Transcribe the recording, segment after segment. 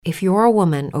If you're a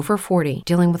woman over 40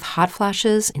 dealing with hot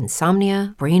flashes,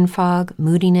 insomnia, brain fog,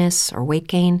 moodiness, or weight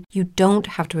gain, you don't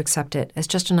have to accept it as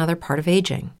just another part of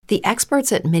aging. The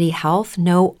experts at MIDI Health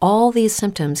know all these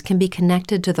symptoms can be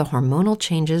connected to the hormonal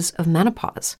changes of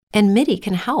menopause. And MIDI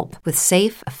can help with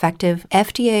safe, effective,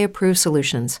 FDA-approved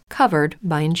solutions covered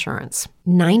by insurance.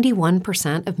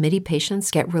 91% of MIDI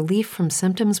patients get relief from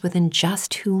symptoms within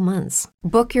just 2 months.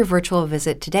 Book your virtual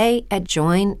visit today at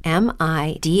joinmidi.com.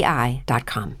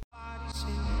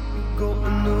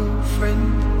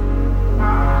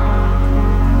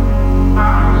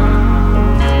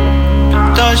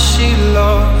 Does she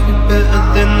love you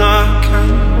better than I can?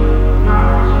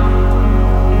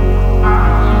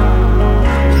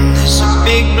 And there's a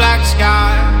big black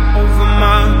sky over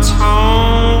my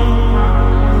town.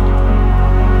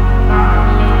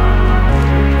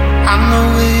 I know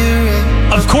where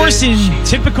you're at. Of course, in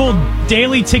typical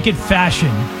Daily Ticket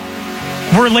fashion,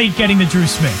 we're late getting to Drew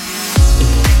Smith.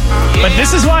 But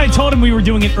this is why I told him we were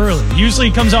doing it early. Usually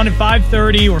he comes on at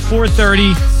 5:30 or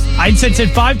 4:30. I said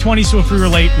 5:20, so if we were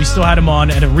late, we still had him on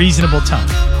at a reasonable time.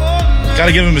 Got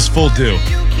to give him his full due.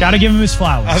 Got to give him his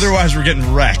flowers. Otherwise, we're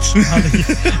getting wrecked.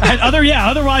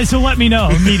 Otherwise, he'll let me know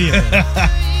immediately.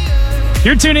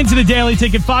 You're tuned into the Daily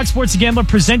Ticket, Fox Sports Gambler,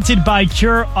 presented by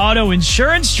Cure Auto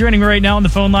Insurance. Joining me right now on the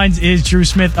phone lines is Drew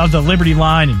Smith of the Liberty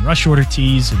Line and Rush Order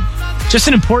Tees, and just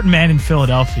an important man in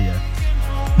Philadelphia.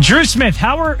 Drew Smith,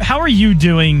 how are you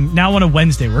doing now on a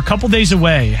Wednesday? We're a couple days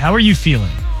away. How are you feeling?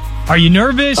 Are you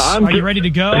nervous? Are you ready to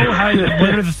go? What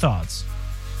are the thoughts?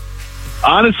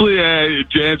 Honestly,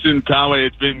 Jansen, Conway,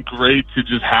 it's been great to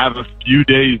just have a few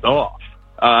days off.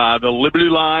 The Liberty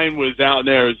Line was out in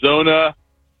Arizona.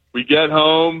 We get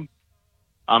home.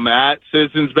 I'm at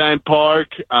Citizens Bank Park.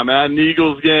 I'm at an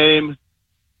Eagles game.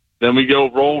 Then we go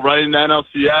roll right into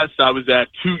NLCS. I was at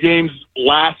 2 games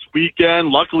last weekend.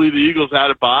 Luckily, the Eagles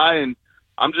had a bye, and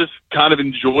I'm just kind of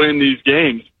enjoying these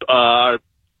games.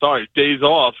 Days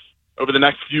off over the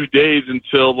next few days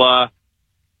until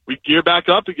we gear back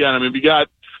up again. I mean, we got,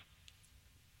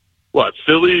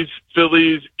 Phillies,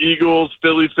 Eagles,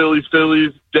 Phillies,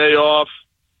 day off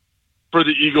for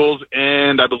the Eagles,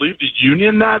 and I believe the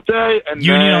Union that day. And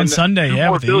Union on Sunday,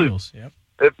 with the Phillies, Eagles. Yep.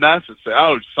 If necessary.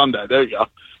 Oh, Sunday. There you go.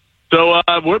 So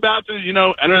we're about to,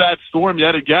 enter that storm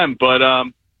yet again, but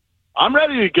I'm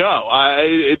ready to go.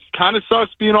 It kind of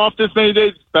sucks being off this many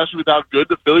days, especially with how good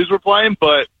the Phillies were playing,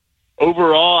 but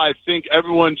overall, I think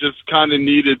everyone just kind of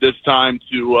needed this time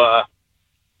to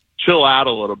chill out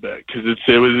a little bit because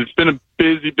it's been a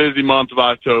busy month of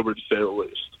October, to say the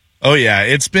least. Oh yeah,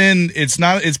 it's been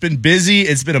busy.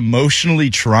 It's been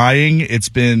emotionally trying. It's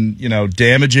been,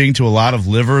 damaging to a lot of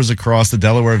livers across the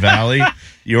Delaware Valley,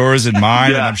 yours and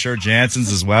mine, and I'm sure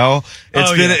Jansen's as well.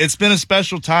 It's been a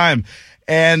special time.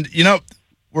 And,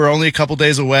 we're only a couple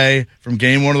days away from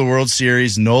Game 1 of the World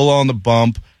Series, Nola on the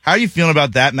bump. How are you feeling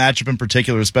about that matchup in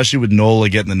particular, especially with Nola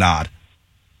getting the nod?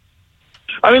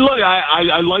 I mean, look,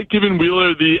 I like giving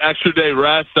Wheeler the extra day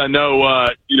rest. I know,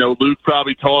 Luke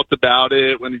probably talked about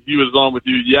it when he was on with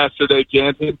you yesterday,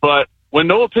 Jansen. But when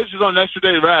Nola pitches on extra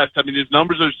day rest, I mean, his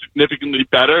numbers are significantly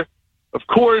better. Of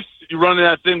course, you run into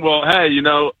that thing, well, hey,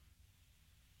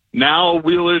 now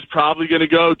Wheeler's probably going to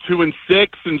go 2-6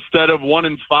 instead of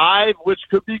 1-5, which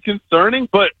could be concerning.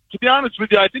 But to be honest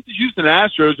with you, I think the Houston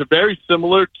Astros are very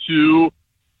similar to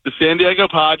the San Diego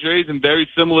Padres and very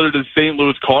similar to the St.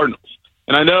 Louis Cardinals.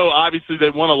 And I know, obviously,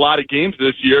 they've won a lot of games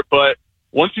this year, but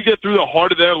once you get through the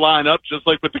heart of their lineup, just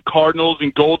like with the Cardinals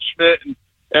and Goldschmidt and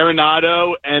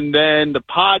Arenado, and then the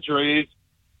Padres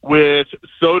with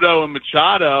Soto and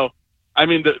Machado, I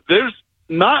mean, there's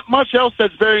not much else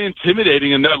that's very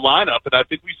intimidating in their lineup. And I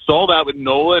think we saw that with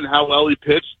Nola and how well he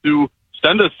pitched to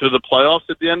send us to the playoffs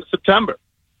at the end of September.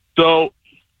 So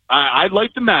I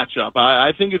like the matchup.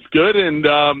 I think it's good. And,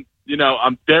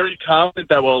 I'm very confident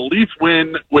that we'll at least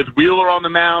win with Wheeler on the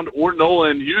mound or Nola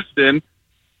in Houston.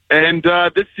 And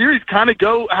this series kind of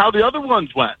go how the other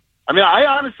ones went. I mean, I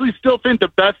honestly still think the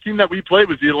best team that we played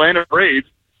was the Atlanta Braves.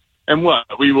 And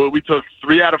we took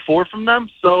 3 out of 4 from them.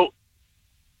 So,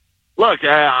 look,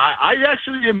 I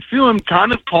actually am feeling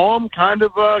kind of calm, kind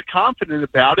of confident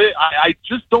about it. I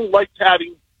just don't like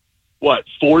having,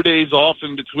 4 days off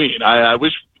in between. I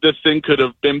wish this thing could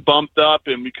have been bumped up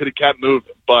and we could have kept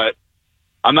moving. But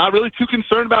I'm not really too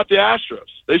concerned about the Astros.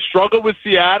 They struggle with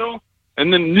Seattle,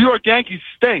 and the New York Yankees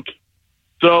stink.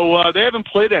 So they haven't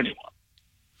played anyone.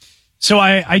 So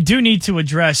I do need to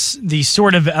address the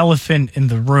sort of elephant in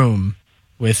the room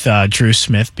with Drew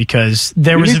Smith, because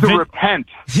there was to repent.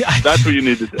 Yeah, that's what you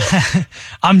need to do.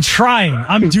 I'm trying.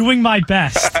 I'm doing my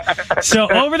best. So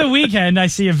over the weekend, I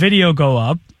see a video go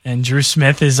up and Drew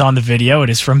Smith is on the video. It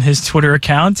is from his Twitter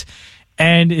account,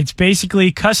 and it's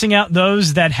basically cussing out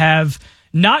those that have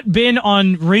not been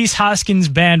on Rhys Hoskins'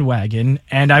 bandwagon,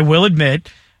 and I will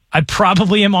admit, I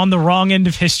probably am on the wrong end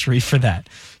of history for that.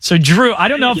 So, Drew, I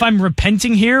don't know if I'm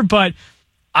repenting here, but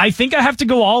I think I have to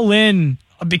go all in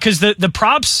because the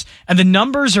props and the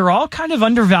numbers are all kind of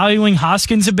undervaluing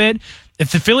Hoskins a bit.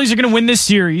 If the Phillies are going to win this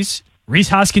series, Rhys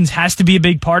Hoskins has to be a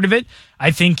big part of it.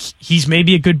 I think he's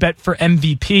maybe a good bet for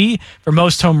MVP, for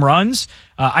most home runs.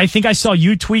 I think I saw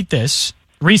you tweet this.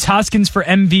 Rhys Hoskins for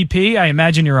MVP. I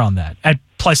imagine you're on that at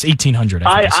plus 1,800.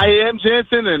 I am,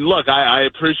 Jansen, and look, I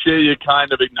appreciate you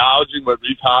kind of acknowledging what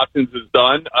Rhys Hoskins has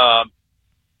done.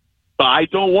 But I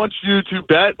don't want you to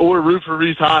bet or root for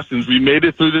Rhys Hoskins. We made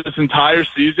it through this entire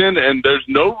season, and there's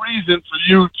no reason for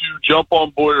you to jump on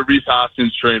board a Rhys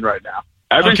Hoskins train right now.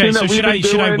 Okay, so should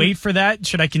I wait for that?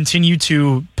 Should I continue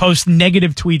to post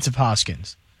negative tweets of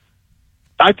Hoskins?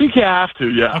 I think you have to,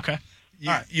 yeah. Okay.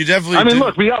 You definitely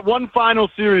look, we got one final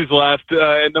series left,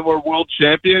 and then we're world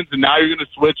champions, and now you're going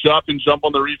to switch up and jump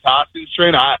on the Rhys Hoskins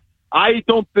train. I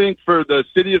don't think for the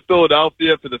city of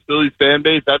Philadelphia, for the Phillies fan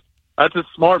base, that's a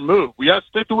smart move. We got to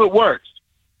stick to what works.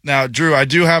 Now, Drew, I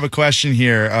do have a question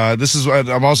here. This is what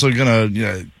I'm also going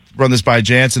to run this by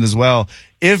Jansen as well.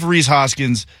 If Rhys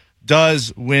Hoskins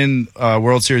does win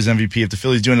World Series MVP, if the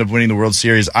Phillies do end up winning the World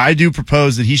Series, I do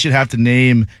propose that he should have to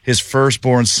name his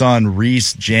firstborn son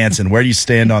Rhys Jansen. Where do you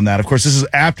stand on that? Of course, this is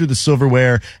after the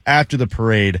silverware, after the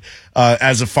parade,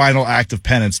 as a final act of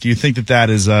penance. Do you think that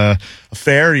is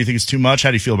fair, or do you think it's too much?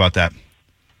 How do you feel about that?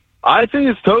 I think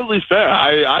it's totally fair.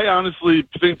 I honestly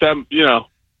think that,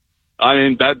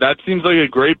 that seems like a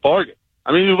great bargain.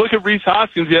 I mean, you look at Rhys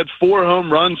Hoskins, he had 4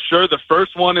 home runs. Sure, the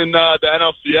first one in the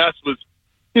NLCS was,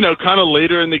 kind of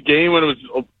later in the game when it was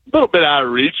a little bit out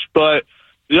of reach. But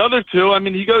the other 2, I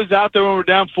mean, he goes out there when we're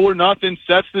down 4-0,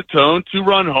 sets the tone,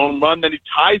 2-run home run, then he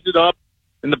ties it up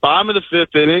in the bottom of the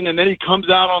 5th inning, and then he comes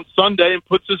out on Sunday and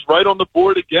puts us right on the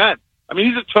board again. I mean,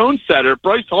 he's a tone setter.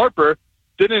 Bryce Harper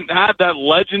didn't have that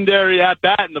legendary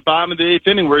at-bat in the bottom of the 8th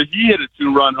inning where he hit a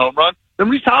 2-run home run. And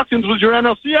Rhys Hoskins was your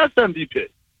NLCS MVP.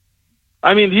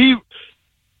 I mean, he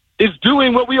is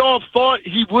doing what we all thought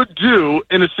he would do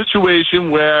in a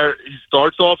situation where he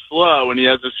starts off slow and he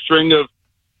has a string of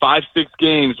 5-6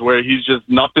 games where he's just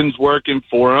nothing's working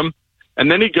for him.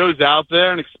 And then he goes out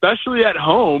there and especially at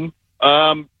home,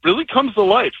 really comes to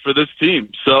life for this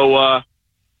team. So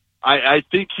I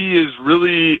think he is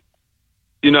really,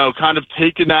 kind of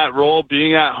taking that role,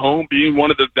 being at home, being one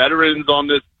of the veterans on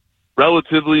this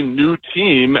relatively new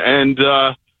team and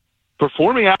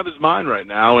performing out of his mind right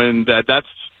now. And that's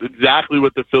exactly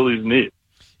what the Phillies need.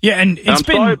 Yeah, and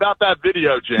sorry about that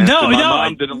video, Jan. My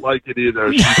mom didn't like it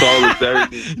either. She thought it was very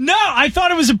mean. No, I thought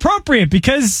it was appropriate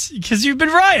because you've been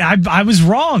right. I was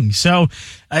wrong. So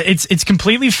it's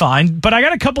completely fine. But I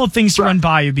got a couple of things to run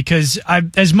by you because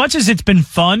as much as it's been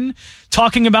fun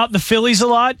talking about the Phillies a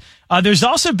lot, there's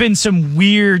also been some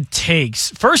weird takes.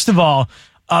 First of all,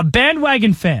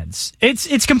 bandwagon fans.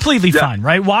 It's completely fine,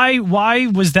 right? Why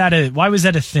was that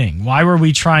a thing? Why were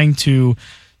we trying to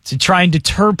try and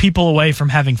deter people away from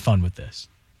having fun with this?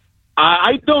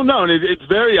 I don't know. And it's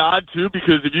very odd, too,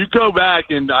 because if you go back,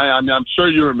 and I'm sure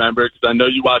you remember, because I know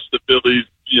you watch the Phillies,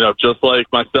 just like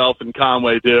myself and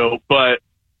Conway do, but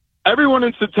everyone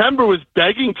in September was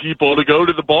begging people to go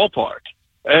to the ballpark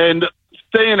and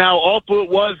saying how awful it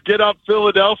was, get up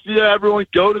Philadelphia, everyone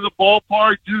go to the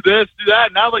ballpark, do this, do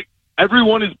that. Now,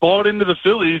 everyone is bought into the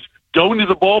Phillies, going to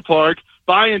the ballpark,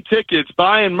 buying tickets,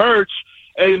 buying merch,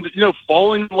 and,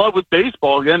 falling in love with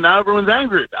baseball again. Now everyone's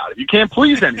angry about it. You can't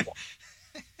please anyone.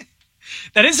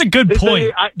 That is a good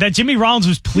point. That Jimmy Rollins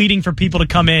was pleading for people to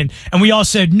come in, and we all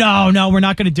said, no, we're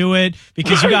not going to do it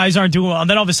because you guys aren't doing well. And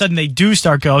then all of a sudden they do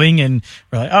start going, and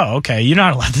we're like, oh, okay, you're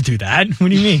not allowed to do that. What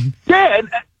do you mean? Yeah,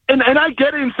 and I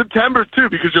get it in September, too,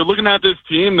 because you're looking at this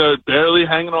team, they're barely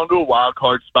hanging on to a wild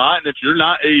card spot, and if you're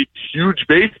not a huge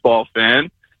baseball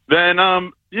fan, then,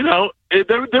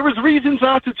 there was reasons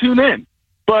not to tune in.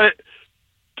 But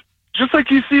just like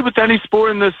you see with any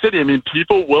sport in this city, I mean,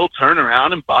 people will turn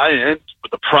around and buy in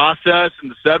with the process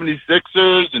and the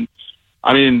 76ers. And,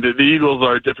 I mean, the Eagles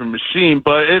are a different machine.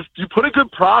 But if you put a good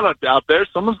product out there,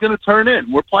 someone's going to turn in.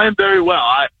 We're playing very well.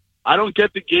 I don't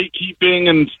get the gatekeeping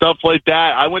and stuff like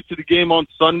that. I went to the game on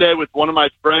Sunday with one of my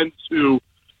friends who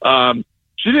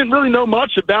she didn't really know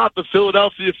much about the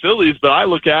Philadelphia Phillies, but I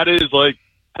look at it as like,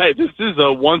 hey, this is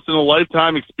a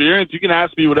once-in-a-lifetime experience. You can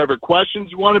ask me whatever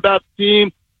questions you want about the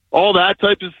team, all that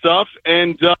type of stuff.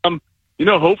 And,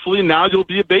 hopefully now you'll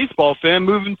be a baseball fan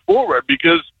moving forward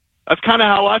because that's kind of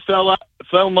how I fell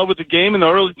in love with the game in the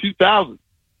early 2000s.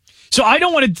 So I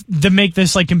don't want to make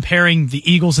this like comparing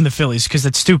the Eagles and the Phillies because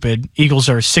that's stupid. Eagles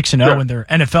are 6-0 in their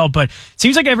NFL, but it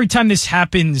seems like every time this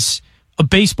happens, a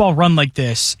baseball run like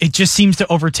this, it just seems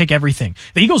to overtake everything.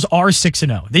 The Eagles are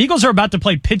 6-0. The Eagles are about to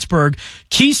play Pittsburgh,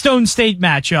 Keystone State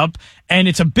matchup, and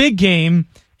it's a big game,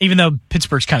 even though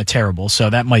Pittsburgh's kind of terrible, so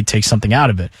that might take something out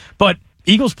of it. But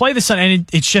Eagles play this,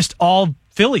 and it's just all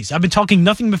Phillies. I've been talking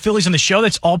nothing but Phillies on the show.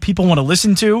 That's all people want to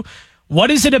listen to. What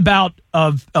is it about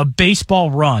a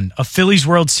baseball run, a Phillies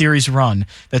World Series run,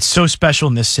 that's so special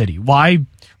in this city? Why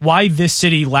this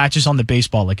city latches on the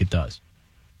baseball like it does?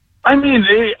 I mean,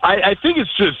 I think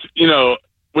it's just,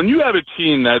 when you have a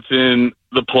team that's in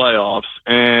the playoffs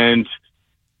and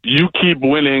you keep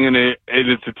winning and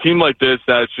it's a team like this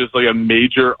that's just like a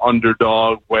major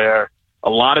underdog where a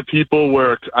lot of people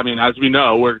as we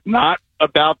know, were not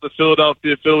about the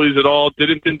Philadelphia Phillies at all,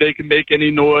 didn't think they could make any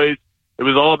noise. It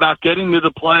was all about getting to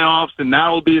the playoffs, and that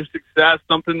will be a success,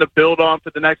 something to build on for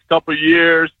the next couple of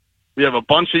years. We have a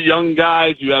bunch of young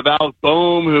guys. You have Alex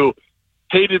Boehm, who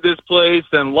hated this place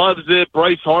and loves it.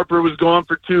 Bryce Harper was gone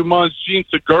for 2 months. Gene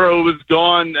Segura was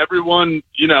gone. Everyone,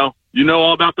 you know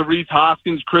all about the Reese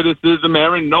Hoskins criticism,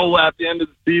 Aaron Nola at the end of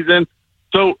the season.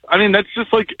 So, I mean, that's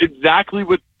just like exactly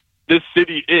what this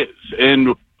city is.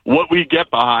 And what we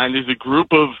get behind is a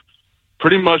group of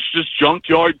pretty much just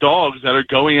junkyard dogs that are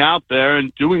going out there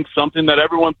and doing something that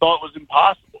everyone thought was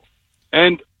impossible.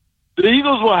 And the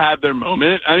Eagles will have their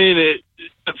moment. I mean,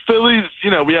 the Phillies,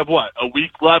 we have a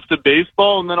week left of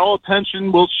baseball, and then all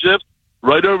attention will shift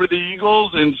right over the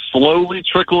Eagles and slowly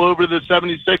trickle over the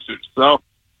 76ers. So,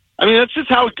 I mean, that's just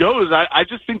how it goes. I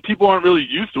just think people aren't really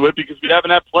used to it because we haven't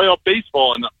had playoff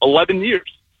baseball in 11 years.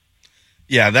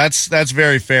 Yeah, that's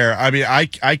very fair. I mean,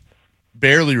 I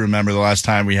barely remember the last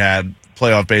time we had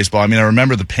playoff baseball. I mean, I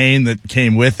remember the pain that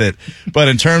came with it, but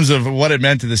in terms of what it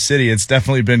meant to the city, it's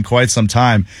definitely been quite some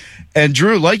time. And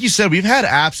Drew, like you said, we've had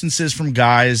absences from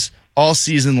guys all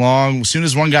season long. As soon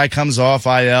as one guy comes off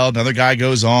IL, another guy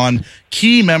goes on.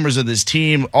 Key members of this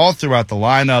team all throughout the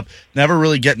lineup, never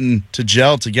really getting to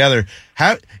gel together.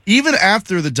 Even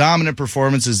after the dominant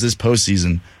performances this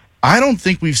postseason, I don't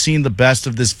think we've seen the best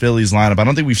of this Phillies lineup. I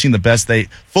don't think we've seen the best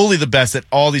that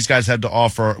all these guys had to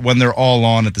offer when they're all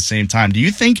on at the same time. Do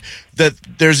you think that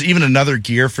there's even another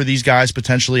gear for these guys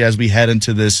potentially as we head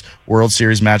into this World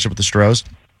Series matchup with the Stros?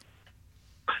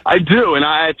 I do, and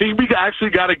I think we actually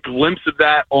got a glimpse of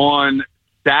that on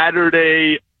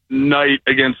Saturday night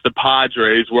against the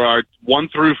Padres, where our 1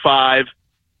 through 5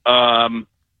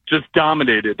 just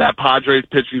dominated that Padres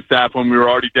pitching staff when we were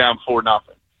already down 4-0.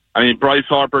 I mean, Bryce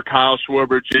Harper, Kyle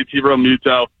Schwarber, JT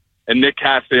Realmuto, and Nick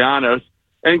Castellanos.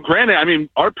 And granted, I mean,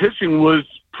 our pitching was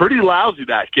pretty lousy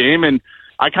that game, and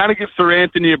I kind of give Sir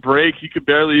Anthony a break. He could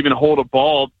barely even hold a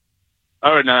ball.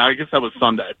 Oh, no, I guess that was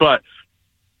Sunday. But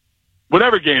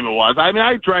whatever game it was, I mean,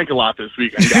 I drank a lot this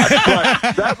weekend, guys.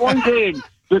 But that one game,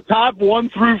 the top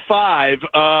 1 through 5,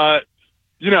 I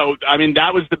mean,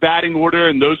 that was the batting order,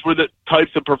 and those were the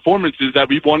types of performances that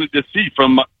we wanted to see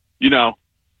from,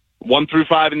 1 through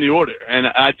 5 in the order. And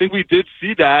I think we did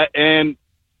see that. And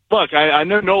look, I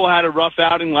know Nola had a rough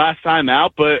outing last time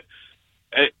out, but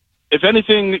if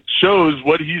anything shows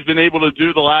what he's been able to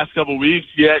do the last couple of weeks,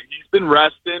 he's been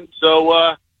resting.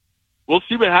 So we'll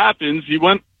see what happens. He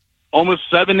went almost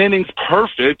 7 innings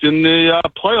perfect in the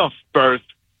playoff berth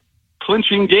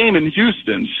clinching game in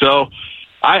Houston. So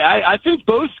I think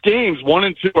both games, 1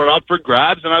 and 2, are up for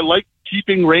grabs. And I like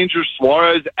keeping Ranger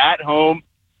Suarez at home,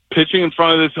 pitching in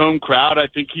front of this home crowd. I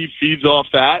think he feeds off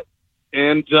that.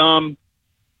 And,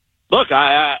 look,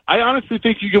 I honestly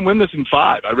think you can win this in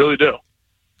 5. I really do.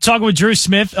 Talking with Drew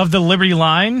Smith of the Liberty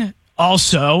Line,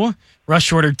 also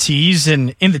Rush Order Tees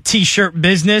and in the T-shirt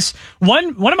business. One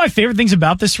of my favorite things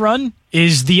about this run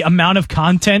is the amount of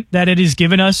content that it has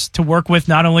given us to work with,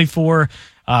 not only for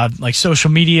like social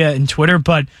media and Twitter,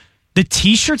 but the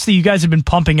T-shirts that you guys have been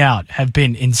pumping out have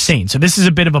been insane. So this is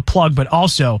a bit of a plug, but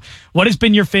also, what has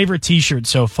been your favorite T-shirt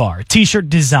so far? T-shirt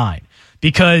design,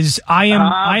 because I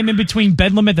am in between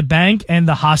Bedlam at the Bank and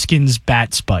the Hoskins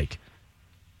bat spike.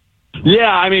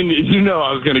 Yeah, I mean,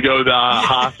 I was going to go with the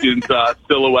Hoskins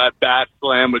silhouette bat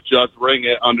slam with Just Ring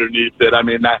It underneath it. I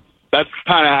mean, that's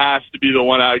kind of has to be the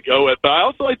one I go with. But I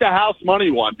also like the House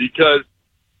Money one because,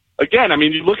 again, I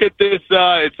mean, you look at this,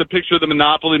 it's a picture of the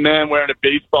Monopoly man wearing a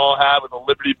baseball hat with a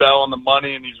Liberty Bell on the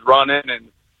money, and he's running, and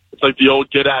it's like the old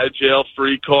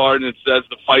get-out-of-jail-free card, and it says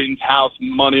the Fighting's House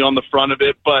Money on the front of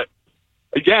it. But,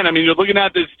 again, I mean, you're looking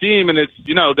at this team, and it's,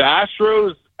 the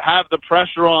Astros have the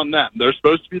pressure on them. They're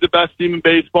supposed to be the best team in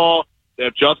baseball. They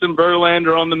have Justin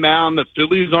Verlander on the mound. The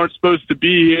Phillies aren't supposed to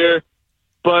be here.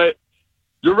 But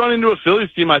you're running to a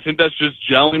Phillies team, I think that's just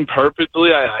gelling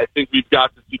perfectly. I think we've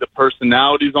got to see the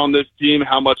personalities on this team,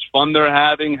 how much fun they're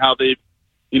having, how they've,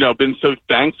 been so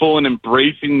thankful and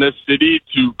embracing this city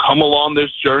to come along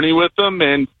this journey with them.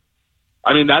 And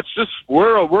I mean, that's just,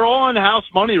 we're all on house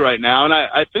money right now. And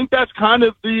I think that's kind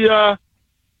of the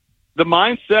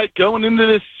mindset going into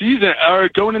this season or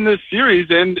going into this series.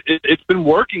 And it's been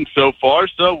working so far.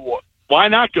 So why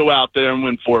not go out there and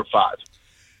win 4 or 5?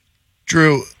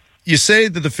 Drew, you say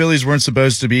that the Phillies weren't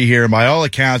supposed to be here. By all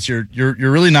accounts, you're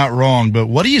really not wrong. But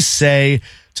what do you say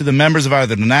to the members of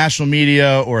either the national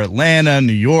media or Atlanta,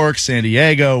 New York, San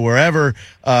Diego, wherever,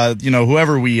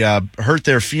 whoever we hurt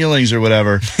their feelings or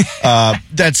whatever,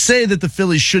 that say that the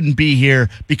Phillies shouldn't be here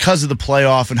because of the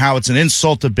playoff and how it's an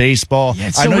insult to baseball? Yeah,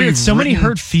 it's so weird. So many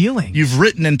hurt feelings. You've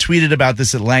written and tweeted about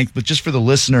this at length, but just for the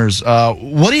listeners,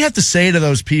 what do you have to say to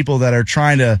those people that are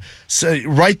trying to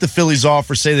write the Phillies off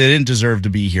or say they didn't deserve to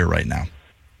be here right now?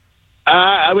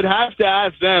 I would have to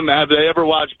ask them, have they ever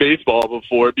watched baseball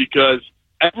before? Because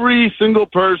every single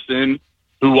person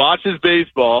who watches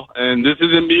baseball, and this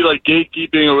isn't me like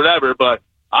gatekeeping or whatever, but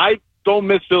I don't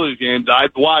miss Phillies games.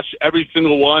 I've watched every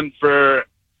single one for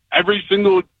every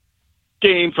single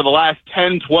game for the last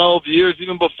 10, 12 years,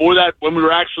 even before that when we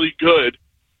were actually good.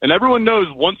 And everyone knows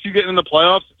once you get in the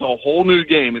playoffs, it's a whole new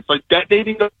game. It's like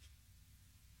detonating.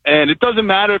 And it doesn't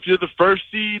matter if you're the first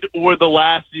seed or the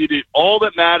last seed. All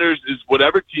that matters is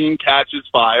whatever team catches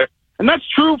fire. And that's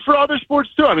true for other sports,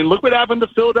 too. I mean, look what happened to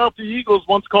Philadelphia Eagles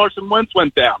once Carson Wentz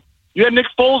went down. You had Nick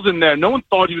Foles in there. No one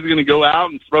thought he was going to go out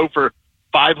and throw for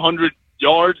 500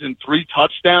 yards and 3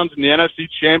 touchdowns in the NFC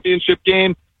Championship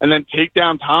game and then take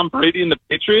down Tom Brady and the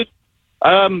Patriots.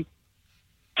 Teams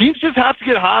just have to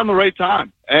get hot on the right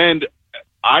time. And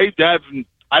I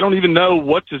don't even know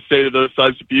what to say to those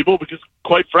types of people because,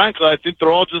 quite frankly, I think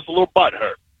they're all just a little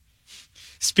butthurt.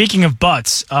 Speaking of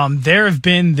butts, there have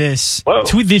been this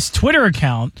Twitter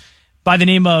account by the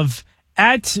name of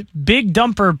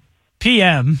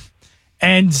 @BigDumperPM,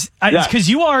 and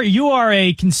because you are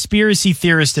a conspiracy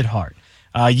theorist at heart,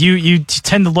 you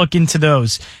tend to look into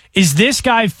those. Is this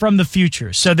guy from the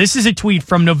future? So this is a tweet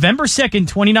from November 2nd,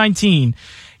 2019,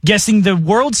 guessing the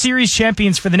World Series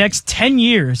champions for the next 10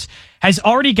 years. Has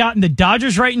already gotten the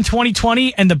Dodgers right in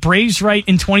 2020 and the Braves right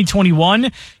in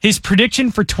 2021. His prediction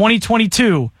for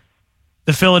 2022,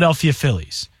 the Philadelphia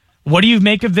Phillies. What do you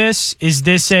make of this? Is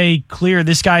this a clear,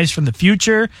 this guy is from the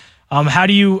future? How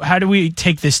do we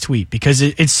take this tweet? Because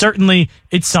it's certainly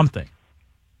something.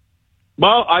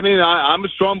 Well, I mean, I'm a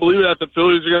strong believer that the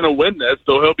Phillies are going to win this,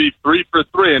 so he'll be 3 for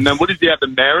 3. And then what does he have? The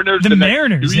Mariners? The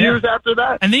Mariners, 2 years after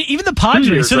that? And even the Padres.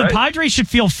 Years, so right? the Padres should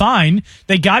feel fine.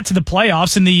 They got to the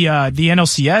playoffs in the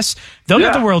NLCS. They'll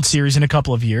get the World Series in a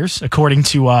couple of years, according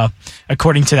to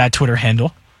that Twitter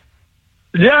handle.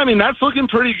 Yeah, I mean, that's looking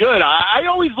pretty good. I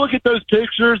always look at those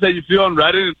pictures that you see on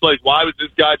Reddit. It's like, why was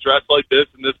this guy dressed like this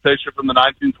in this picture from the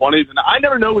 1920s? And I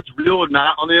never know what's real or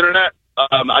not on the internet.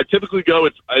 I typically go,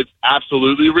 it's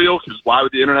absolutely real, because why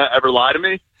would the internet ever lie to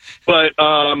me? But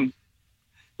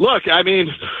look, I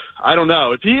mean, I don't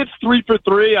know. If he hits 3 for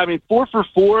 3, I mean, 4 for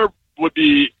 4 would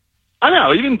be, I don't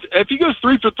know, even if he goes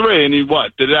 3 for 3 and he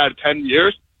did it out of 10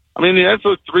 years? I mean, that's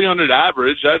a 300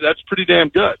 average. That's pretty damn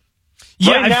good.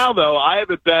 Yeah, right now, though, I have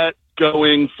a bet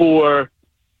going for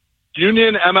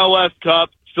Union MLS Cup,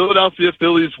 Philadelphia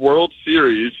Phillies World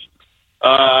Series,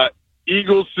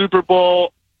 Eagles Super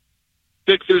Bowl,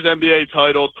 Sixers NBA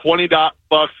title, $20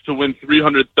 to win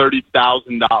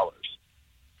 $330,000.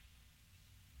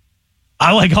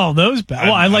 I like all those bets.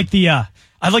 Well, I like the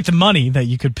money that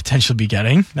you could potentially be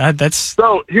getting. That's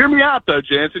so. Hear me out, though,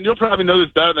 Jansen. You'll probably know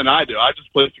this better than I do. I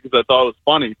just played it because I thought it was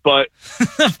funny. But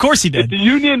of course he did. The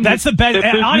Union. That's the bet.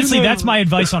 Honestly, that's my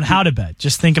advice on how to bet.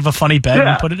 Just think of a funny bet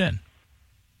and put it in.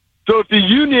 So if the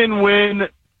Union win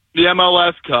the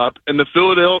MLS Cup and the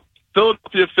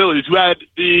Philadelphia Phillies, who had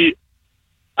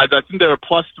I think they were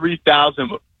plus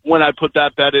 3,000 when I put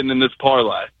that bet in this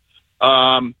parlay.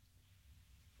 And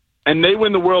they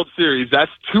win the World Series. That's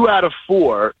 2 out of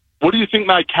 4. What do you think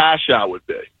my cash out would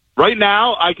be? Right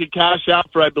now, I could cash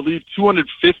out for, I believe,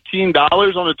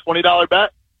 $215 on a $20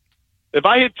 bet. If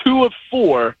I hit 2 of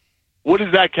 4, what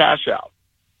is that cash out?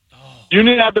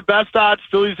 Union had the best odds.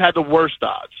 Phillies had the worst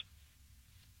odds.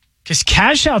 Because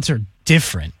cash outs are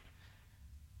different.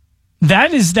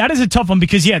 That is a tough one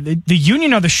because, the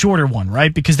Union are the shorter one,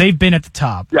 right? Because they've been at the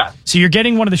top. Yeah. So you're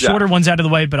getting one of the shorter ones out of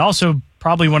the way, but also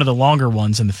probably one of the longer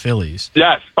ones in the Phillies.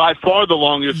 Yes, by far the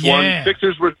longest one.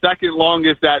 Sixers were second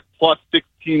longest at plus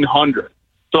 1,600.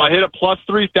 So I hit a plus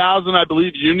 3,000. I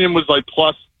believe Union was like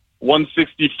plus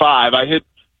 165. I hit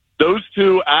those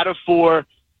 2 out of 4,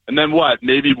 and then what?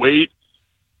 Maybe wait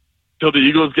till the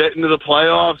Eagles get into the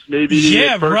playoffs, maybe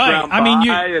Yeah, first right. round I mean,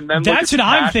 bye, and then that's look what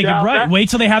at the I'm cash thinking, out. right? Wait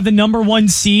till they have the number 1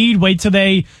 seed. Wait till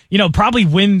they, probably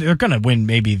win. They're going to win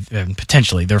maybe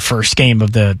potentially their first game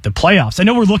of the playoffs. I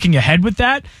know we're looking ahead with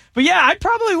that, but yeah, I'd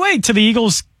probably wait till the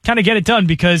Eagles kind of get it done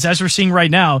because as we're seeing right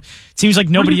now, it seems like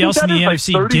nobody else in the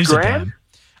NFC gives a damn.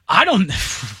 I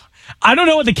don't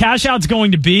know what the cash out's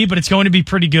going to be, but it's going to be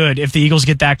pretty good if the Eagles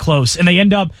get that close. And they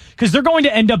end up, because they're going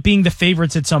to end up being the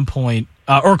favorites at some point,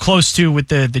 or close to with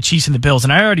the Chiefs and the Bills.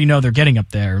 And I already know they're getting up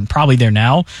there and probably there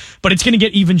now, but it's going to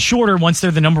get even shorter once they're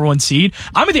the number 1 seed.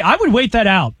 I would wait that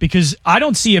out because I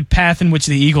don't see a path in which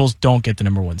the Eagles don't get the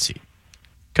number 1 seed.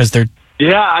 Because they're.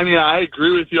 Yeah, I mean, I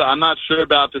agree with you. I'm not sure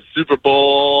about the Super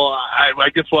Bowl. I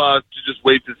guess we'll have to just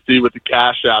wait to see what the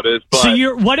cash out is. But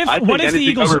so what if the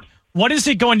Eagles? What is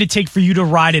it going to take for you to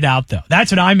ride it out, though?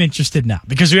 That's what I'm interested in now.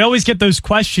 Because we always get those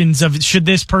questions of should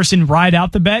this person ride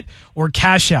out the bet or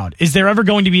cash out? Is there ever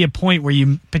going to be a point where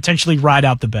you potentially ride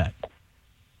out the bet?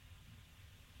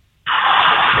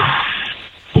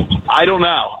 I don't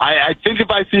know. I think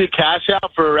if I see a cash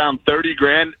out for around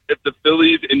 $30,000, if the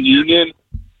Phillies and Union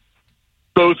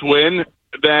both win,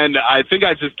 then I think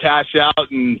I just cash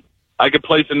out and I could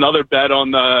place another bet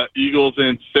on the Eagles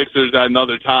and Sixers at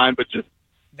another time, but just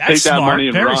That's take that smart. money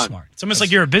and Very run. smart. It's almost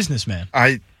like you're a businessman.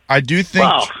 I do think.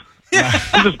 Wow.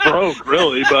 I'm just broke,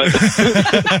 really, but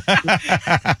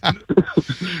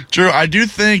Drew, I do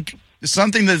think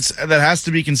something that has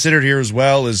to be considered here as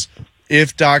well is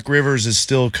if Doc Rivers is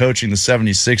still coaching the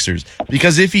 76ers.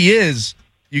 Because if he is,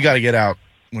 you got to get out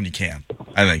when you can,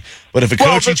 I think. But if a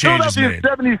coaching change is made.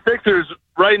 76ers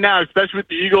right now, especially with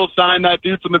the Eagles signing that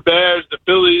dude from the Bears, the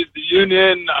Phillies, the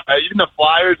Union, even the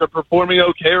Flyers are performing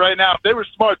okay right now. If they were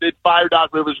smart, they'd fire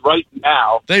Doc Rivers right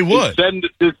now. They would. Send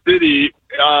this city,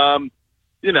 through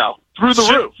the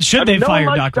roof. Should they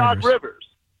fire Doc Rivers?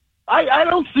 I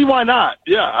don't see why not.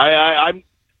 Yeah, I'm.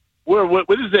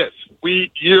 What is this?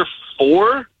 Year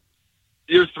 4,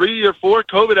 year 3, year 4.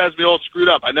 COVID has me all screwed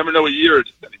up. I never know what year it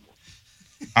is anymore.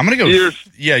 I'm gonna go. Year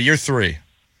 3.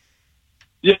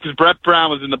 Yeah, because Brett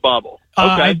Brown was in the bubble.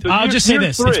 Okay, so I'll just say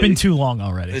this: 3, it's been too long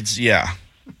already. Yes,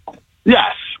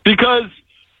 because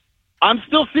I'm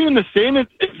still seeing the same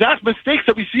exact mistakes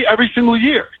that we see every single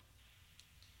year.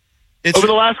 Over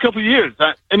the last couple of years.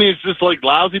 I mean, it's just like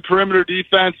lousy perimeter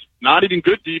defense, not even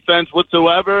good defense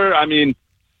whatsoever. I mean,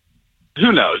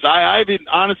 who knows?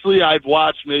 Honestly, I've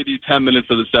watched maybe 10 minutes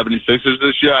of the 76ers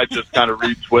this year. I just kind of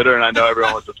read Twitter, and I know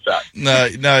everyone was upset.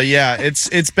 Yeah,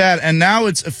 it's bad. And now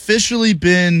it's officially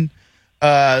been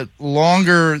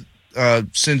longer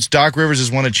since Doc Rivers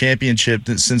has won a championship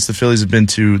since the Phillies have been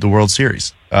to the World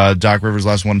Series. Doc Rivers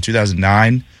last won in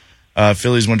 2009.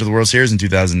 Phillies went to the World Series in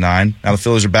 2009. Now the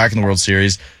Phillies are back in the World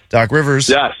Series. Doc Rivers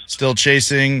still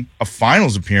chasing a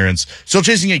finals appearance, still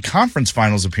chasing a conference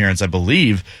finals appearance, I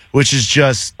believe, which is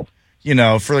just,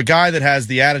 for a guy that has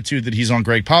the attitude that he's on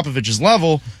Greg Popovich's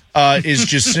level, is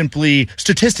just simply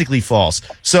statistically false.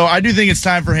 So I do think it's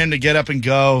time for him to get up and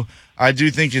go. I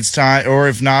do think it's time, or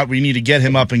if not, we need to get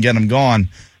him up and get him gone.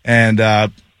 And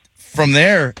from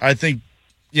there, I think,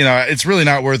 it's really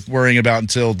not worth worrying about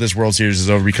until this World Series is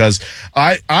over because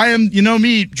I am,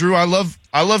 me, Drew, I love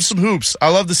some hoops. I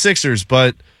love the Sixers,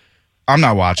 but I'm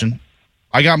not watching.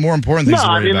 I got more important things to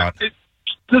worry about.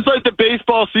 Just like the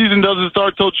baseball season doesn't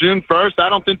start till June 1st, I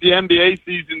don't think the NBA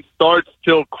season starts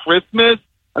till Christmas.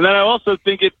 And then I also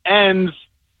think it ends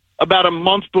about a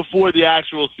month before the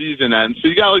actual season ends. So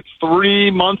you got like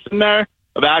 3 months in there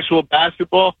of actual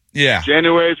basketball. Yeah.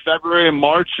 January, February, and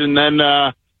March, and then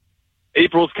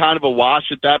April's kind of a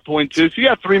wash at that point, too. So you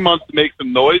got 3 months to make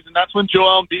some noise, and that's when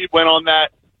Joel Embiid went on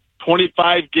that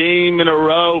 25 game in a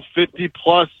row,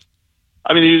 50-plus.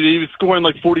 I mean, he was scoring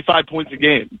like 45 points a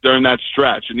game during that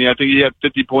stretch, and I think he had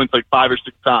 50 points like 5 or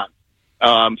 6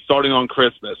 times starting on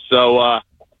Christmas. So,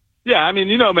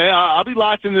 man, I'll be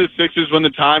locked into the Sixers when the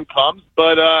time comes,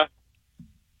 but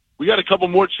we got a couple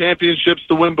more championships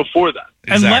to win before that.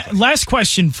 Exactly. And last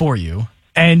question for you.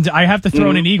 And I have to throw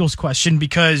in an Eagles question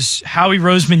because Howie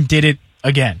Roseman did it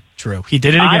again. True. He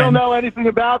did it again. I don't know anything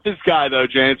about this guy, though,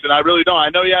 Jansen. I really don't. I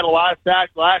know he had a lot of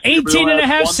sacks last year. 18 and a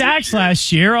half sacks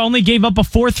last year. Only gave up a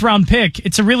 4th-round pick.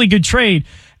 It's a really good trade.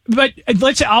 But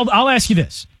I'll ask you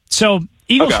this. So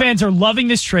Eagles fans are loving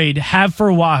this trade, have for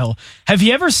a while. Have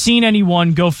you ever seen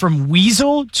anyone go from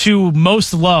weasel to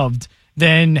most loved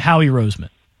than Howie Roseman?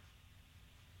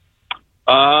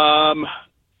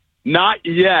 Not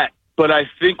yet. But I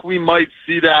think we might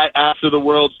see that after the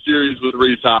World Series with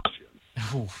Rhys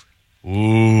Hoskins.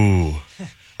 Ooh.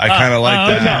 I kind of like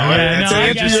that. That's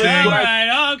interesting.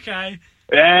 Right, okay.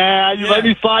 Yeah, you let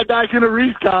me slide back in a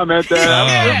Reese comment there.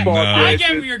 I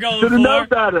get what you're going Should for. have known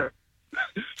better.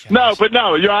 No,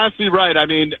 you're honestly right. I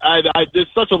mean, there's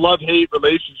such a love-hate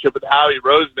relationship with Howie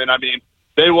Roseman. I mean,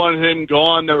 they wanted him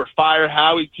gone. There were Fire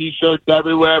Howie T-shirts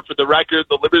everywhere. For the record,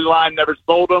 the Liberty Line never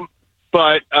sold them.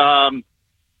 But,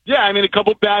 yeah, I mean, a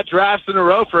couple bad drafts in a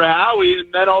row for Howie,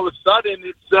 and then all of a sudden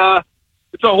it's a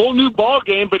whole new ball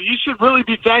game. But he should really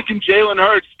be thanking Jalen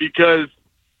Hurts because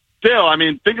still, I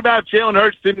mean, think about if Jalen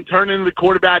Hurts didn't turn into the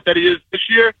quarterback that he is this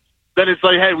year. Then it's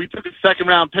like, hey, we took a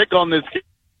second-round pick on this game.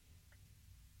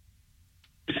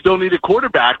 We still need a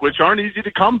quarterback, which aren't easy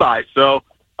to come by. So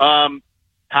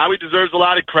Howie deserves a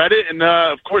lot of credit, and,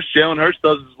 of course, Jalen Hurts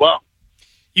does as well.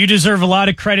 You deserve a lot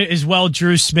of credit as well,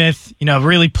 Drew Smith,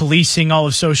 really policing all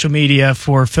of social media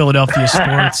for Philadelphia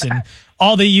sports and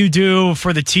all that you do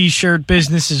for the T-shirt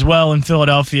business as well in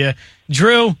Philadelphia.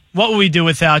 Drew, what would we do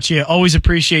without you? Always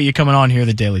appreciate you coming on here,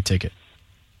 the Daily Ticket.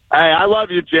 Hey, I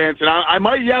love you, Jansen. I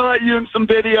might yell at you in some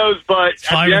videos, but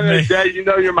at the end of the day,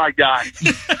 you're my guy.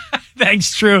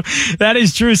 Thanks, Drew. That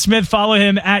is Drew Smith. Follow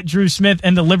him at Drew Smith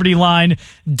and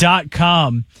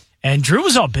thelibertyline.com. And Drew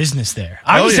was all business there.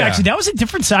 Actually, that was a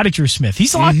different side of Drew Smith.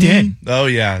 He's locked in. Oh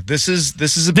yeah, this is a big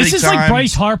time. This is like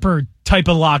Bryce Harper type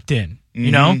of locked in.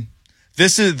 You know,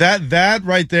 this is that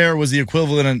right there was the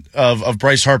equivalent of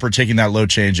Bryce Harper taking that low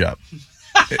change up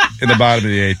in the bottom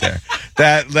of the 8th there.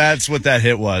 That's what that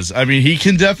hit was. I mean, he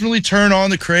can definitely turn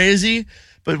on the crazy,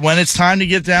 but when it's time to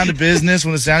get down to business,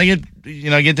 when it's time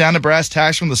to get down to brass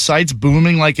tacks, when the site's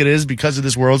booming like it is because of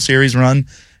this World Series run,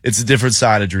 it's a different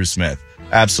side of Drew Smith.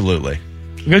 Absolutely.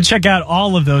 Go check out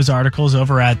all of those articles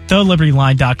over at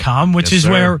thelibertyline.com, which is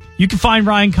where you can find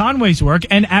Ryan Conway's work,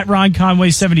 and at Ryan Conway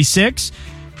 76.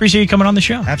 Appreciate you coming on the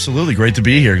show. Absolutely. Great to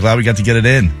be here. Glad we got to get it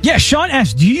in. Yeah, Sean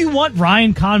asked, do you want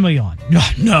Ryan Conway on?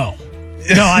 No,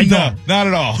 I don't. Not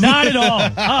at all. Not at all.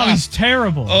 Oh, he's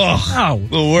terrible.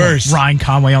 The worst. Ryan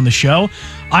Conway on the show.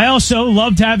 I also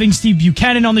loved having Steve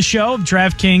Buchanan on the show of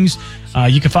DraftKings.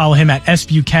 You can follow him at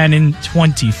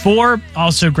SBuchanan24.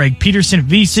 Also, Greg Peterson,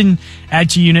 VSiN at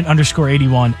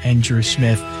GUnit_81, and Drew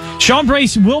Smith. Sean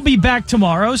Brace will be back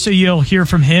tomorrow, so you'll hear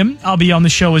from him. I'll be on the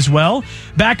show as well.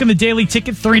 Back on the Daily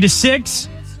Ticket, 3 to 6.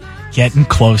 Getting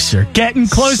closer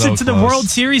to the World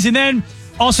Series. And then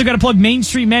also got to plug Main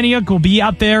Street Maniac. Will be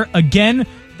out there again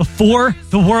before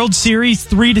the World Series,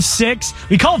 3 to 6.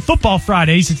 We call it Football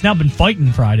Fridays. It's now been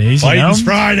Fighting Fridays. Fighting's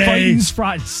Fridays.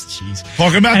 Jeez.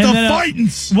 Talking about the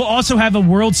Fightings. We'll also have a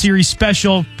World Series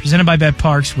special presented by Bet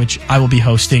Parks, which I will be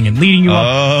hosting and leading you up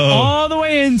all the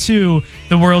way into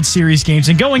the World Series games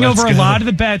and going over a lot of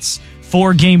the bets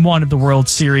for Game 1 of the World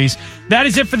Series. That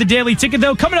is it for the Daily Ticket,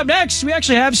 though. Coming up next, we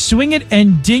actually have Swing It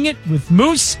and Ding It with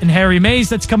Moose and Harry Mays.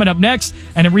 That's coming up next,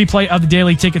 and a replay of the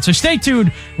Daily Ticket. So stay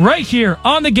tuned right here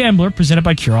on The Gambler, presented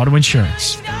by Cure Auto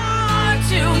Insurance. To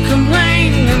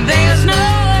complain, there's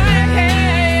no